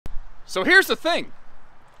So here's the thing.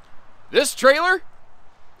 This trailer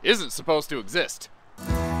isn't supposed to exist.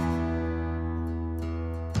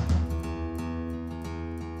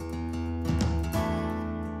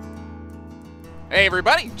 Hey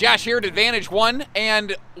everybody, Josh here at Advantage One,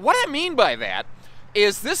 and what I mean by that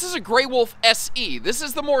is this is a Grey Wolf SE. This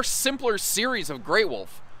is the more simpler series of Grey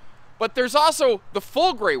Wolf. But there's also the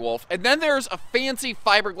full Grey Wolf, and then there's a fancy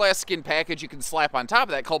fiberglass skin package you can slap on top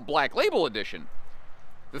of that called Black Label Edition.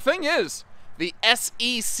 The thing is, the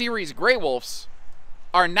SE series Grey Wolves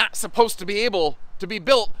are not supposed to be able to be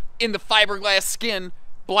built in the fiberglass skin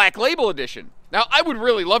Black Label Edition. Now, I would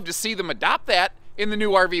really love to see them adopt that in the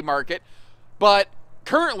new RV market, but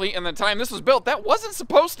currently, in the time this was built, that wasn't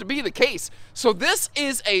supposed to be the case. So this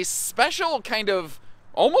is a special kind of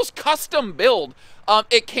almost custom build.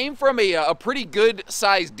 It came from a pretty good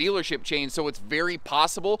sized dealership chain, so it's very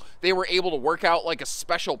possible they were able to work out like a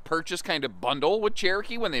special purchase kind of bundle with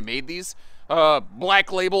Cherokee when they made these Black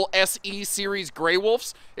Label SE series Grey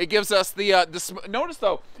Wolves. It gives us the notice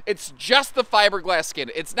though, it's just the fiberglass skin.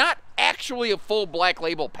 It's not actually a full Black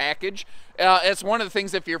Label package. It's one of the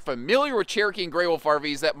things, if you're familiar with Cherokee and Grey Wolf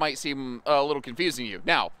RVs, that might seem a little confusing to you.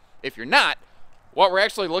 Now, if you're not, what we're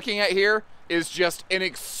actually looking at here is just an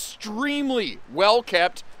extremely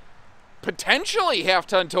well-kept, potentially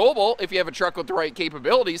half-ton towable, if you have a truck with the right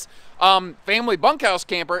capabilities, family bunkhouse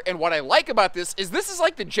camper. And what I like about this is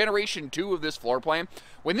like the generation 2 of this floor plan.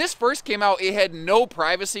 When this first came out, it had no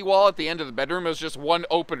privacy wall at the end of the bedroom. It was just one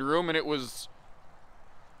open room, and it was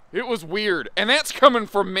weird. And that's coming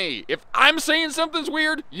from me. If I'm saying something's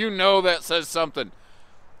weird, you know that says something.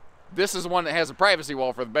 This is one that has a privacy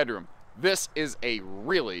wall for the bedroom. This is a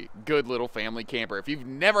really good little family camper. If you've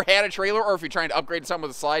never had a trailer, or if you're trying to upgrade something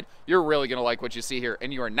with a slide, you're really going to like what you see here,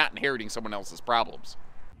 and you are not inheriting someone else's problems.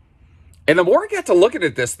 And the more I got to looking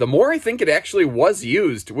at this, the more I think it actually was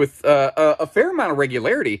used with a fair amount of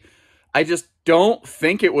regularity. I just don't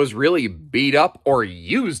think it was really beat up or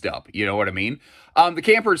used up. You know what I mean? The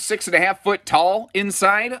camper is 6.5 foot tall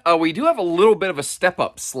inside. We do have a little bit of a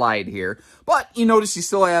step-up slide here, but you notice you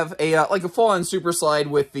still have a like a full-on super slide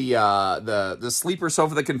with the sleeper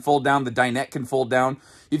sofa that can fold down. The dinette can fold down.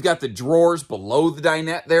 You've got the drawers below the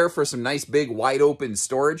dinette there for some nice big wide open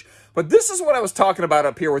storage. But this is what I was talking about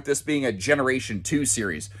up here with this being a Generation 2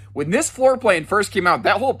 series. When this floor plan first came out,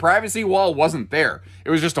 that whole privacy wall wasn't there. It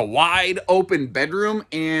was just a wide open bedroom,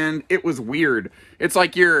 and it was weird. It's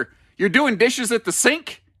like you're doing dishes at the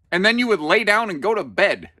sink, and then you would lay down and go to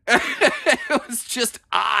bed. It was just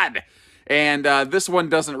odd. And this one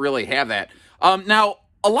doesn't really have that. Now,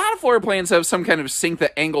 a lot of floor plans have some kind of sink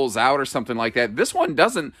that angles out or something like that. This one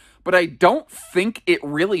doesn't, but I don't think it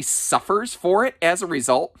really suffers for it as a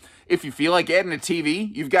result. If you feel like adding a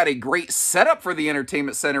TV, you've got a great setup for the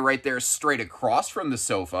entertainment center right there straight across from the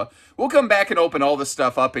sofa. We'll come back and open all this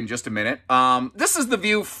stuff up in just a minute. This is the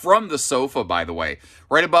view from the sofa, by the way.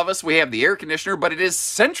 Right above us, we have the air conditioner, but it is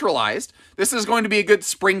centralized. This is going to be a good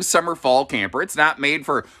spring, summer, fall camper. It's not made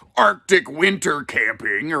for Arctic winter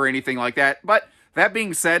camping or anything like that. But that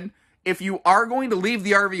being said, if you are going to leave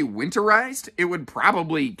the RV winterized, it would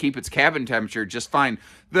probably keep its cabin temperature just fine.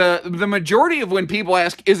 The majority of when people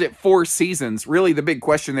ask, is it 4 seasons? Really, the big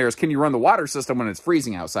question there is, can you run the water system when it's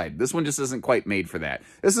freezing outside? This one just isn't quite made for that.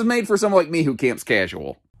 This is made for someone like me who camps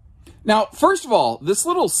casual. Now, first of all, this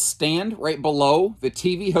little stand right below the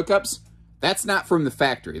TV hookups, that's not from the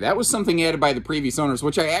factory. That was something added by the previous owners,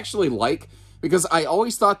 which I actually like, because I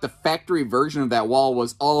always thought the factory version of that wall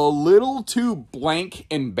was a little too blank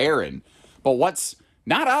and barren. But what's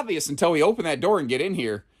not obvious until we open that door and get in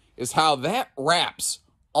here is how that wraps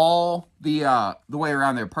all the way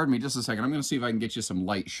around there. Pardon me just a second. I'm going to see if I can get you some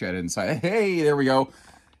light shed inside. Hey, there we go.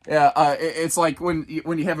 Yeah, it's like when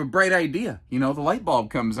you have a bright idea, you know, the light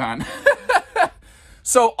bulb comes on.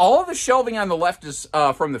 So all of the shelving on the left is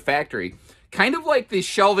from the factory. Kind of like the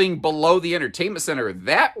shelving below the entertainment center.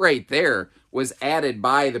 That right there was added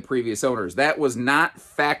by the previous owners. That was not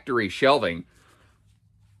factory shelving.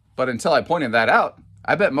 But until I pointed that out,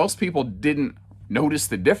 I bet most people didn't notice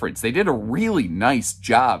the difference. They did a really nice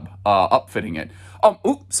job upfitting it.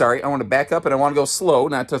 Oops, sorry, I want to back up and I want to go slow,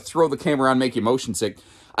 not to throw the camera on and make you motion sick.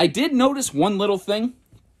 I did notice one little thing.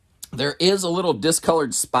 There is a little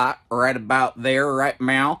discolored spot right about there, right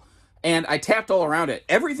now. And I tapped all around it.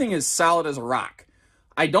 Everything is solid as a rock.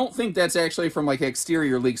 I don't think that's actually from like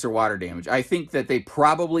exterior leaks or water damage. I think that they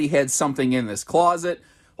probably had something in this closet,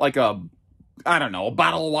 like I don't know, a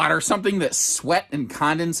bottle of water, something that sweat and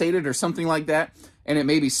condensated or something like that. And it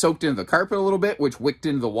maybe soaked into the carpet a little bit, which wicked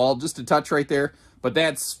into the wall just a touch right there. But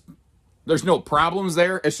there's no problems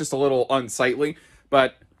there. It's just a little unsightly.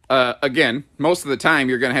 But again, most of the time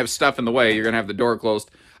you're going to have stuff in the way. You're going to have the door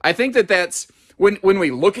closed. I think that that's, when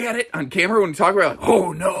we look at it on camera, when we talk about, like,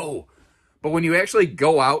 oh no. But when you actually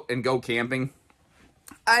go out and go camping,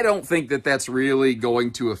 I don't think that that's really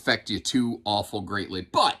going to affect you too awful greatly.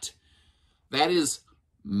 But that is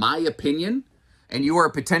my opinion, and you are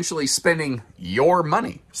potentially spending your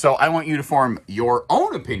money. So I want you to form your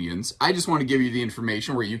own opinions. I just want to give you the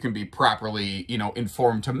information where you can be properly,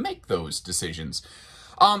 informed to make those decisions.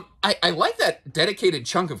 I like that dedicated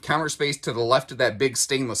chunk of counter space to the left of that big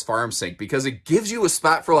stainless farm sink, because it gives you a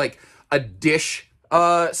spot for like a dish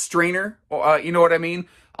strainer. You know what I mean?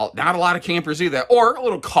 Not a lot of campers do that. Or a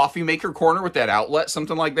little coffee maker corner with that outlet,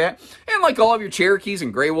 something like that. And like all of your Cherokees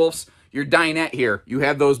and Grey Wolves, your dinette here, you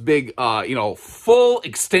have those big, full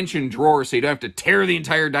extension drawers, so you don't have to tear the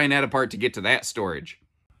entire dinette apart to get to that storage.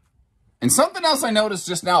 And something else I noticed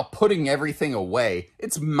just now, putting everything away,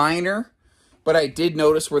 it's minor, but I did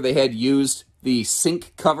notice where they had used the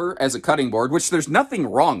sink cover as a cutting board, which there's nothing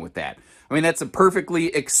wrong with that. I mean, that's a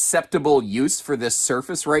perfectly acceptable use for this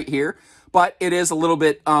surface right here, but it is a little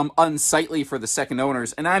bit unsightly for the second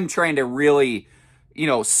owners, and I'm trying to really,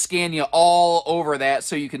 scan you all over that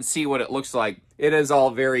so you can see what it looks like. It is all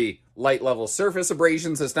very light level surface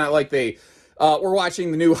abrasions. It's not like they were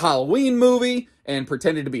watching the new Halloween movie and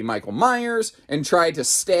pretended to be Michael Myers and tried to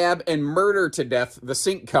stab and murder to death the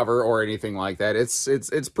sink cover or anything like that.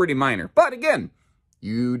 It's pretty minor. But again,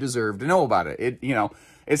 you deserve to know about it.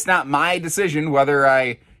 It's not my decision whether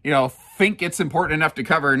I, think it's important enough to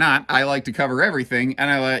cover or not. I like to cover everything,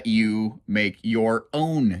 and I let you make your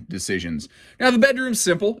own decisions. Now, the bedroom's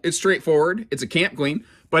simple. It's straightforward. It's a camp queen,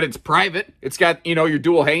 but it's private. It's got, your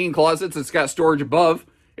dual hanging closets. It's got storage above.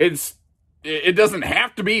 It doesn't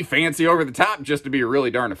have to be fancy over the top just to be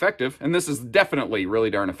really darn effective, and this is definitely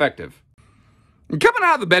really darn effective. And coming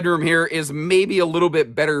out of the bedroom here is maybe a little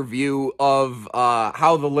bit better view of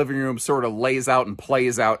how the living room sort of lays out and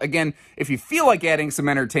plays out. Again, if you feel like adding some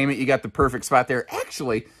entertainment, you got the perfect spot there.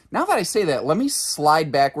 Actually, now that I say that, let me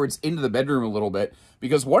slide backwards into the bedroom a little bit,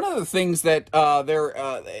 because one of the things that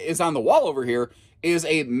is on the wall over here is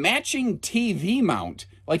a matching TV mount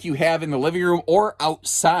like you have in the living room or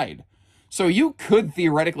outside. So you could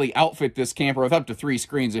theoretically outfit this camper with up to 3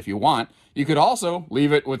 screens if you want. You could also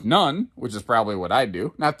leave it with none, which is probably what I'd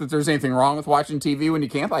do. Not that there's anything wrong with watching TV when you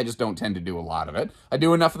camp. I just don't tend to do a lot of it. I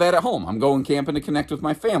do enough of that at home. I'm going camping to connect with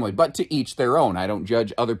my family, but to each their own. I don't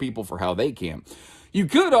judge other people for how they camp. You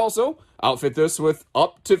could also outfit this with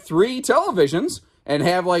up to 3 televisions and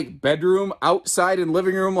have like bedroom, outside, and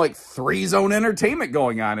living room, like 3-zone entertainment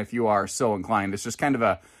going on if you are so inclined. It's just kind of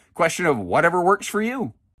a question of whatever works for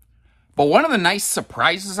you. But one of the nice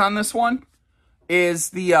surprises on this one is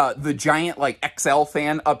the giant like XL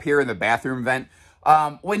fan up here in the bathroom vent.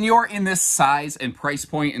 When you're in this size and price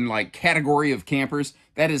point and like category of campers,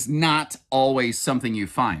 that is not always something you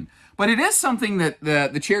find. But it is something that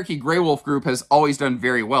the Cherokee Grey Wolf group has always done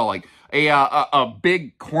very well. Like a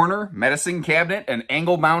big corner medicine cabinet, an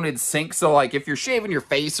angle mounted sink. So like if you're shaving your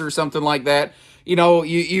face or something like that, you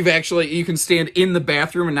can stand in the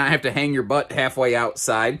bathroom and not have to hang your butt halfway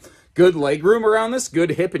outside. Good leg room around this,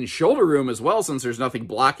 good hip and shoulder room as well, since there's nothing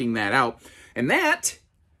blocking that out. And that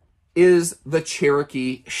is the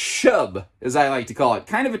Cherokee Shub, as I like to call it.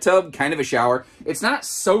 Kind of a tub, kind of a shower. It's not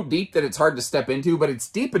so deep that it's hard to step into, but it's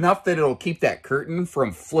deep enough that it'll keep that curtain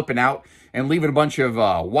from flipping out and leaving a bunch of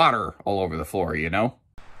water all over the floor, Now,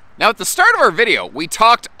 at the start of our video, we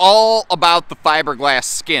talked all about the fiberglass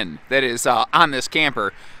skin that is on this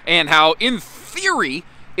camper, and how, in theory,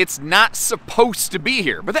 it's not supposed to be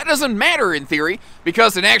here. But that doesn't matter in theory,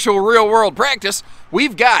 because in actual real-world practice,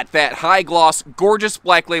 we've got that high-gloss, gorgeous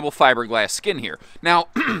Black Label fiberglass skin here. Now,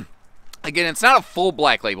 again, it's not a full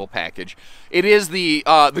Black Label package. It is the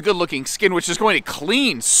good-looking skin, which is going to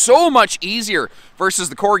clean so much easier versus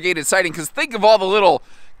the corrugated siding, because think of all the little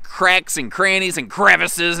cracks and crannies and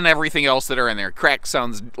crevices and everything else that are in there. Crack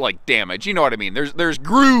sounds like damage. You know what I mean. There's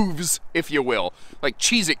grooves, if you will, like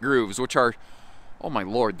Cheez-It grooves, which are... oh my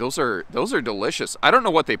Lord, those are delicious. I don't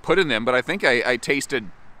know what they put in them, but I think I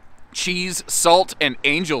tasted cheese, salt, and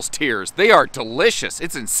angel's tears. They are delicious.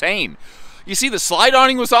 It's insane. You see, the slide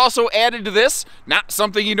awning was also added to this. Not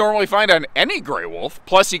something you normally find on any Grey Wolf.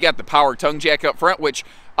 Plus, you got the power tongue jack up front, which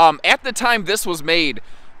at the time this was made,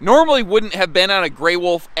 normally wouldn't have been on a Grey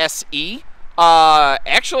Wolf SE.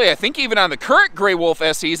 Actually, I think even on the current Grey Wolf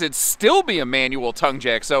SEs, it'd still be a manual tongue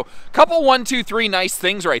jack. So, couple 1, 2, 3 nice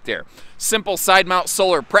things right there. Simple side mount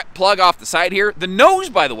solar prep plug off the side here. The nose,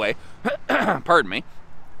 by the way, pardon me,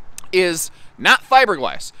 is not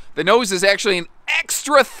fiberglass. The nose is actually an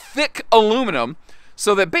extra thick aluminum,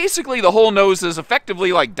 so that basically the whole nose is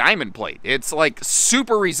effectively like diamond plate. It's like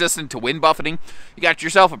super resistant to wind buffeting. You got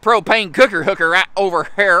yourself a propane cooker hooker right over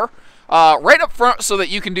here, right up front, so that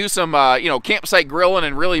you can do some, campsite grilling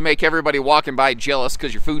and really make everybody walking by jealous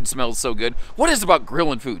because your food smells so good. What is about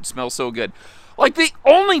grilling food smells so good? Like, the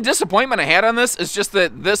only disappointment I had on this is just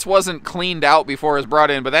that this wasn't cleaned out before it was brought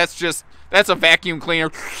in, but that's a vacuum cleaner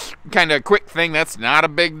kind of quick thing. That's not a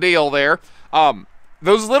big deal there.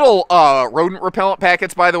 Those little rodent repellent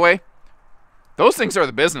packets, by the way, those things are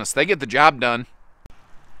the business. They get the job done.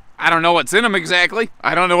 I don't know what's in them exactly.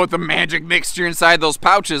 I don't know what the magic mixture inside those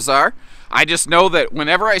pouches are. I just know that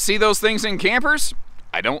whenever I see those things in campers,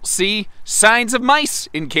 I don't see signs of mice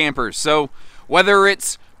in campers. So whether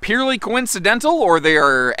it's purely coincidental or they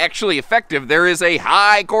are actually effective, there is a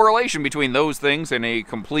high correlation between those things and a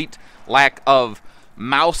complete lack of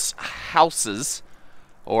mouse houses,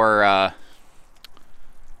 or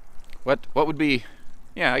what would be,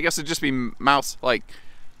 yeah, I guess it'd just be mouse, like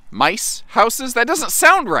mice houses. That doesn't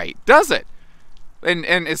sound right, does it? And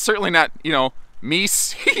it's certainly not,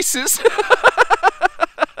 meeces.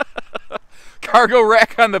 Cargo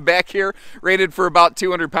rack on the back here, rated for about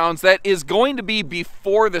 200 pounds. That is going to be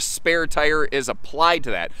before the spare tire is applied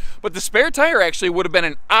to that. But the spare tire actually would have been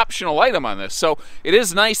an optional item on this. So it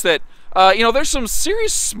is nice that, there's some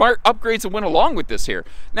serious smart upgrades that went along with this here.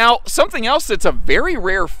 Now, something else that's a very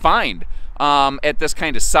rare find at this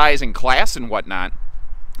kind of size and class and whatnot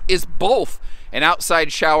is both an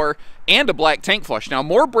outside shower and a black tank flush. Now,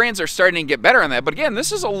 more brands are starting to get better on that, but again,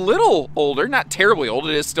 this is a little older, not terribly old.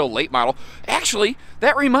 It is still late model. Actually,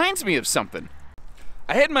 that reminds me of something.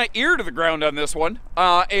 I had my ear to the ground on this one,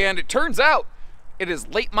 and it turns out it is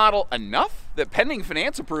late model enough that pending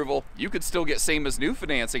finance approval, you could still get same as new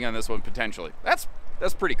financing on this one potentially. That's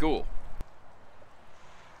pretty cool.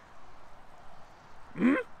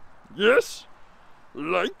 Yes?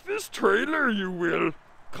 Like this trailer you will.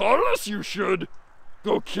 Call us you should.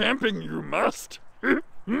 Go camping you must.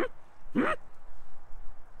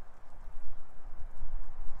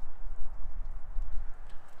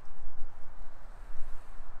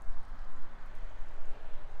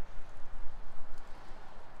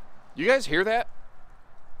 You guys hear that?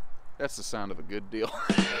 That's the sound of a good deal.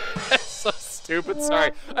 That's so stupid.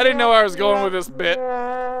 Sorry. I didn't know where I was going with this bit.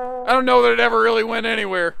 I don't know that it ever really went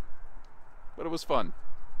anywhere. But it was fun.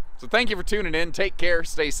 So thank you for tuning in. Take care.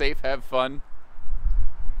 Stay safe. Have fun.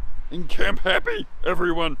 And camp happy,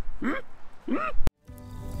 everyone.